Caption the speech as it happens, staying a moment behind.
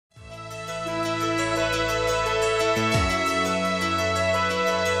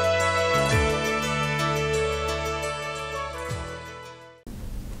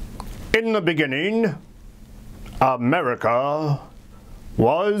In the beginning, America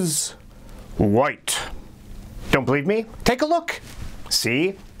was white. Don't believe me? Take a look.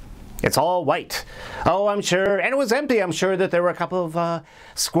 See? It's all white. Oh, I'm sure, and it was empty. I'm sure that there were a couple of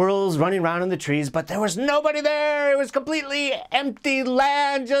squirrels running around in the trees, but there was nobody there. It was completely empty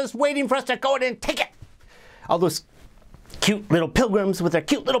land just waiting for us to go in and take it. All those cute little pilgrims with their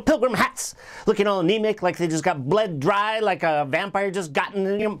cute little pilgrim hats, looking all anemic, like they just got bled dry, like a vampire just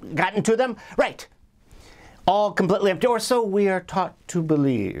gotten to them. Right. All completely empty, or so we are taught to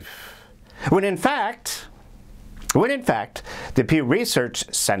believe. When in fact, the Pew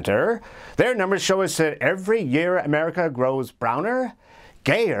Research Center, their numbers show us that every year America grows browner,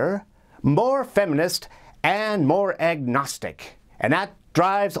 gayer, more feminist, and more agnostic. And that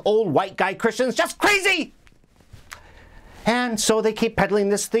drives old white guy Christians just crazy! And so they keep peddling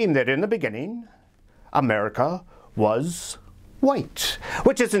this theme that in the beginning, America was white.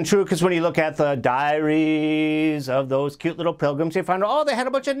 Which isn't true, because when you look at the diaries of those cute little pilgrims, you find, oh, they had a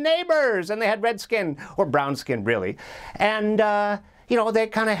bunch of neighbors, and they had red skin, or brown skin, really. And, you know, they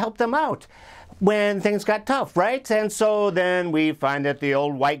kind of helped them out when things got tough, right? And so then we find that the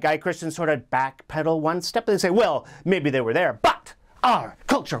old white guy Christians sort of backpedal one step, and they say, well, maybe they were there, but our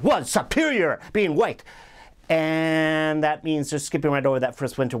culture was superior, being white. And that means they're skipping right over that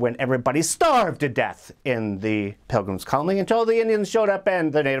first winter when everybody starved to death in the Pilgrims' colony until the Indians showed up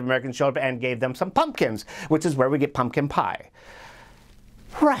and the Native Americans showed up and gave them some pumpkins, which is where we get pumpkin pie.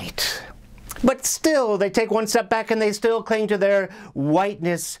 Right. But still, they take one step back and they still cling to their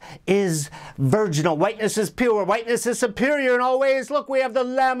whiteness is virginal, whiteness is pure, whiteness is superior in all ways. Look, we have the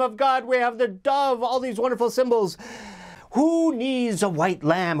Lamb of God, we have the dove, all these wonderful symbols. Who needs a white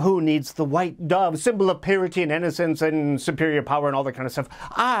lamb? Who needs the white dove? Symbol of purity and innocence and superior power and all that kind of stuff.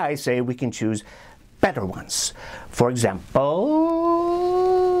 I say we can choose better ones. For example,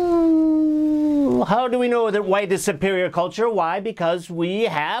 how do we know that white is superior culture? Why? Because we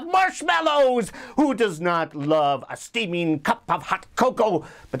have marshmallows. Who does not love a steaming cup of hot cocoa?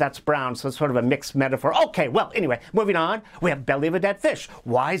 But that's brown, so it's sort of a mixed metaphor. Okay, well, anyway, moving on. We have belly of a dead fish.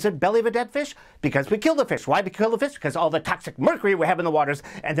 Why is it belly of a dead fish? Because we kill the fish. Why we kill the fish? Because all the toxic mercury we have in the waters.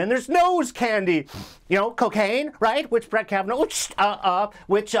 And then there's nose candy. You know, cocaine, right? Which Brett Kavanaugh,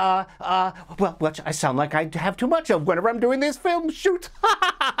 which I sound like I have too much of whenever I'm doing these film shoots.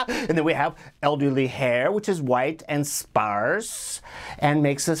 And then we have elderly hair, which is white and sparse and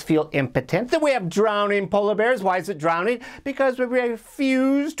makes us feel impotent. Then we have drowning polar bears. Why is it drowning? Because we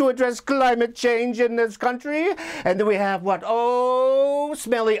refuse to address climate change in this country. And then we have what? Oh,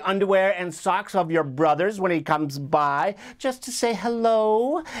 smelly underwear and socks of your brothers when he comes by just to say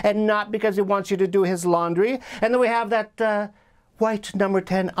hello and not because he wants you to do his laundry. And then we have that white number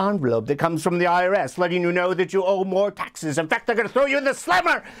 10 envelope that comes from the IRS letting you know that you owe more taxes. In fact, they're going to throw you in the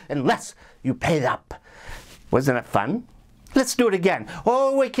slammer unless you pay up. Wasn't it fun? Let's do it again.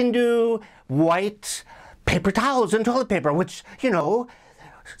 Oh, we can do white paper towels and toilet paper, which, you know,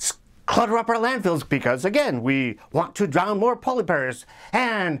 clutter up our landfills because, again, we want to drown more polar bears.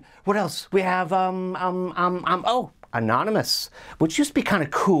 And what else? We have, anonymous, which used to be kind of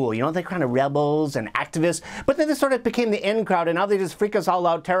cool. You know, they're kind of rebels and activists, but then they sort of became the in crowd, and now they just freak us all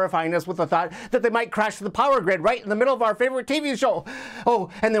out, terrifying us with the thought that they might crash the power grid right in the middle of our favorite TV show. Oh,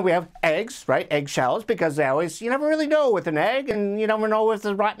 and then we have eggs, right? Eggshells, because they always, you never really know with an egg, and you never know if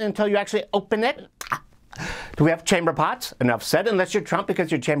it's rotten until you actually open it. Do we have chamber pots? Enough said, unless you're Trump,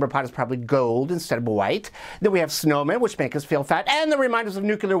 because your chamber pot is probably gold instead of white. Then we have snowmen, which make us feel fat, and they remind us of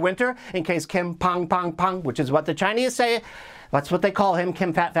nuclear winter, in case Kim Pong Pong Pong, which is what the Chinese say. That's what they call him,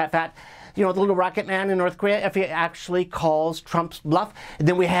 Kim Fat Fat Fat. You know, the little rocket man in North Korea, if he actually calls Trump's bluff. And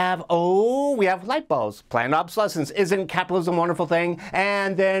then we have, we have light bulbs. Planned obsolescence. Isn't capitalism a wonderful thing?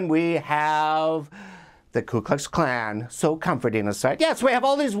 And then we have the Ku Klux Klan, so comforting a sight. Yes, we have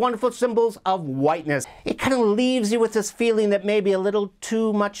all these wonderful symbols of whiteness. It kind of leaves you with this feeling that maybe a little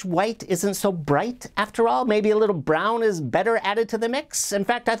too much white isn't so bright after all. Maybe a little brown is better added to the mix. In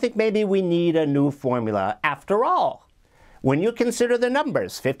fact, I think maybe we need a new formula after all. When you consider the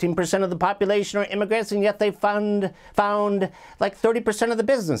numbers, 15% of the population are immigrants, and yet they found like 30% of the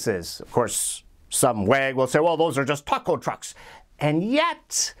businesses. Of course, some wag will say, well, those are just taco trucks. And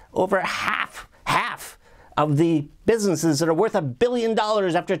yet, over half of the businesses that are worth $1 billion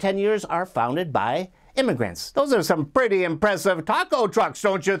after 10 years are founded by immigrants. Those are some pretty impressive taco trucks,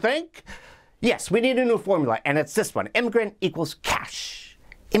 don't you think? Yes, we need a new formula, and it's this one. Immigrant equals cash.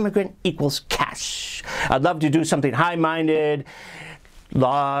 Immigrant equals cash. I'd love to do something high-minded,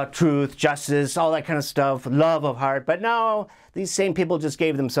 law, truth, justice, all that kind of stuff, love of heart. But no, these same people just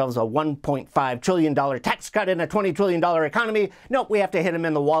gave themselves a $1.5 trillion tax cut in a $20 trillion economy. Nope, we have to hit them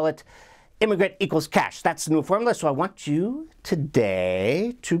in the wallet. immigrant equals cash. That's the new formula. So I want you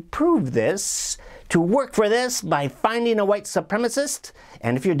today to prove this, to work for this by finding a white supremacist.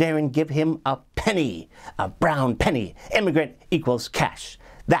 And if you're daring, give him a penny, a brown penny. Immigrant equals cash.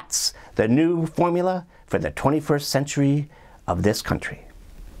 That's the new formula for the 21st century of this country.